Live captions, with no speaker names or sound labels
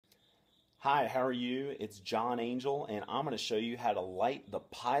Hi, how are you? It's John Angel, and I'm going to show you how to light the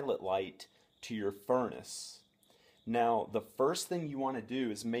pilot light to your furnace. Now, the first thing you want to do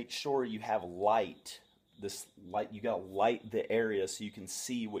is make sure you have light. This light, you got to light the area so you can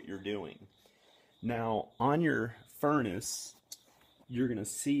see what you're doing. Now, on your furnace, you're going to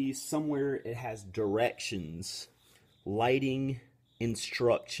see somewhere it has directions, lighting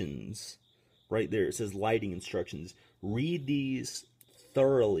instructions. Right there, it says lighting instructions. Read these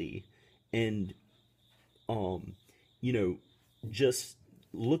thoroughly. And, just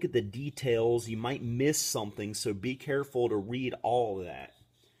look at the details. You might miss something, so be careful to read all of that.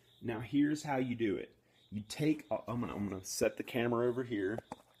 Now, here's how you do it. You take, I'm gonna set the camera over here,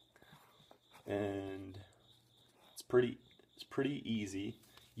 and it's pretty easy.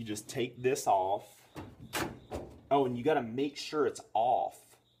 You just take this off. Oh, and you got to make sure it's off.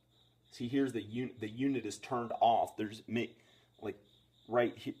 See, here's the unit is turned off. There's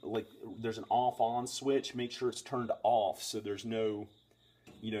right here, there's an off-on switch. Make sure it's turned off so there's no,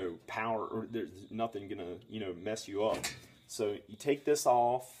 power, or there's nothing gonna, mess you up. So you take this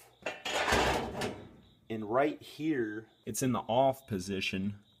off, and right here, it's in the off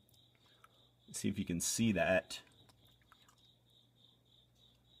position. Let's see if you can see that.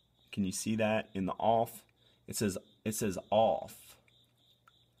 Can you see that in the off? It says off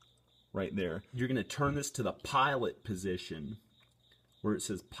right there. You're gonna turn this to the pilot position, where it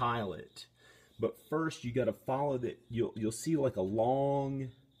says pilot. But first you got to follow that. You'll see like a long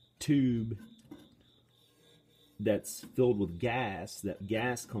tube that's filled with gas, that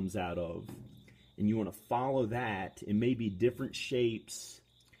gas comes out of, and you want to follow that. It may be different shapes,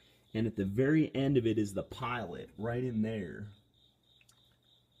 and at the very end of it is the pilot, right in there,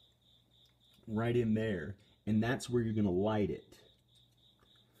 and that's where you're going to light it.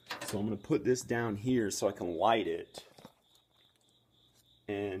 So I'm going to put this down here so I can light it.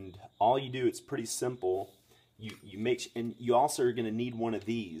 And all you do, it's pretty simple. And you also are going to need one of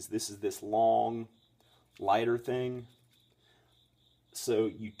these. This is this long lighter thing. So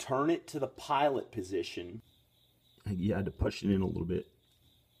you turn it to the pilot position. You had to push it in a little bit.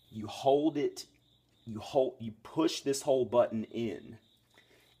 You hold it. You push this whole button in,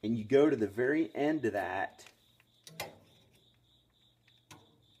 and you go to the very end of that,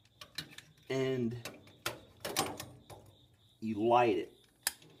 and you light it.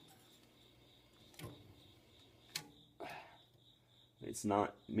 It's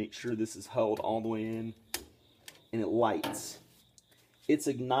not, make sure this is held all the way in, and it lights. It's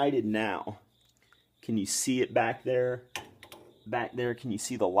ignited now. Can you see it back there? Back there, can you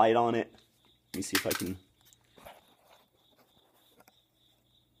see the light on it? Let me see if I can.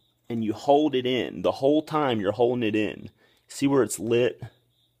 And you hold it in. The whole time you're holding it in. See where it's lit?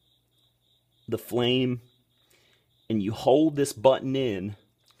 The flame. And you hold this button in.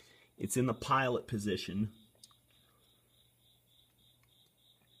 It's in the pilot position.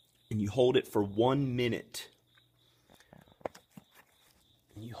 And you hold it for 1 minute.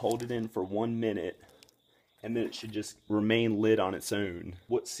 And you hold it in for 1 minute, and then it should just remain lit on its own.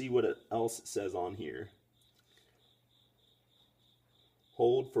 See what else it says on here.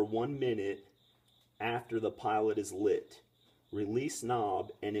 Hold for 1 minute after the pilot is lit. Release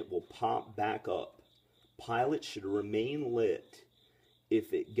knob and it will pop back up. Pilot should remain lit.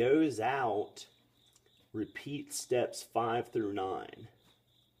 If it goes out, repeat steps 5 through 9.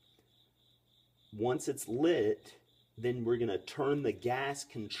 Once it's lit, then we're going to turn the gas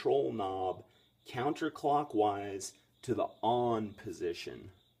control knob counterclockwise to the on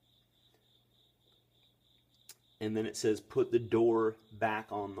position. And then it says put the door back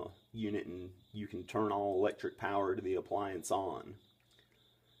on the unit, and you can turn all electric power to the appliance on.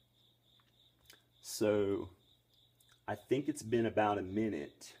 So I think it's been about a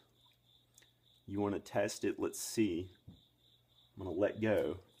minute. You want to test it? Let's see. I'm going to let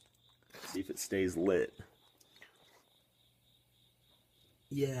go. See if it stays lit.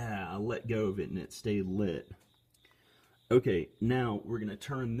 Yeah, I let go of it and it stayed lit. Okay, now we're going to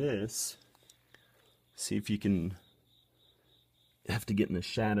turn this. See if you can. Have to get in the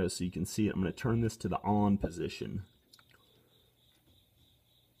shadow so you can see it. I'm going to turn this to the on position.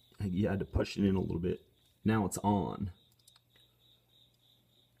 You had to push it in a little bit. Now it's on.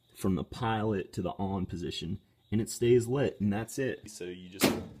 From the pilot to the on position. And it stays lit, and that's it. So you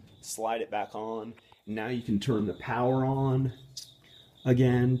just slide it back on. Now you can turn the power on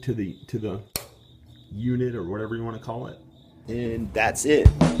again to the unit, or whatever you want to call it. And that's it.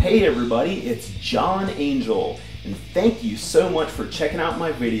 Hey everybody, it's John Angel, and thank you so much for checking out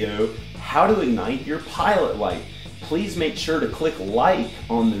my video, How to Ignite Your Pilot Light. Please make sure to click like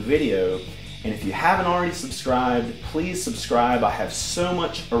on the video And if you haven't already subscribed, please subscribe. I have so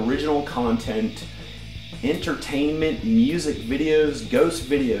much original content, entertainment, music videos, ghost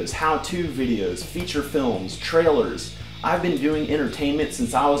videos, how-to videos, feature films, trailers. I've been doing entertainment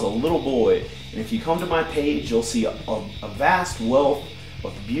since I was a little boy. And if you come to my page, you'll see a vast wealth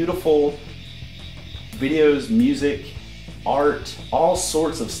of beautiful videos, music, art, all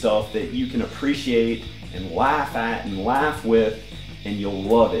sorts of stuff that you can appreciate and laugh at and laugh with, and you'll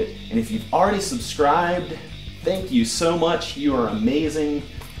love it. And if you've already subscribed, thank you so much. You are amazing.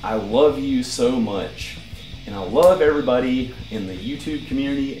 I love you so much. And I love everybody in the YouTube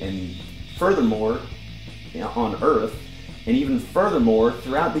community, and furthermore, on Earth, and even furthermore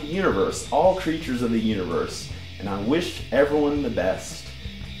throughout the universe, all creatures of the universe. And I wish everyone the best.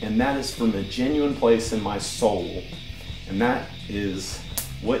 And that is from a genuine place in my soul. And that is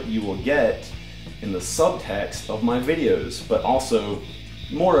what you will get in the subtext of my videos, but also,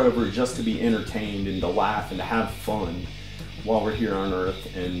 moreover, just to be entertained and to laugh and to have fun while we're here on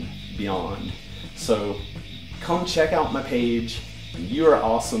Earth and beyond. So come check out my page. You are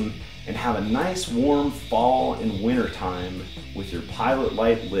awesome, and have a nice warm fall and winter time with your pilot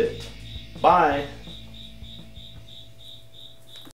light lit. Bye!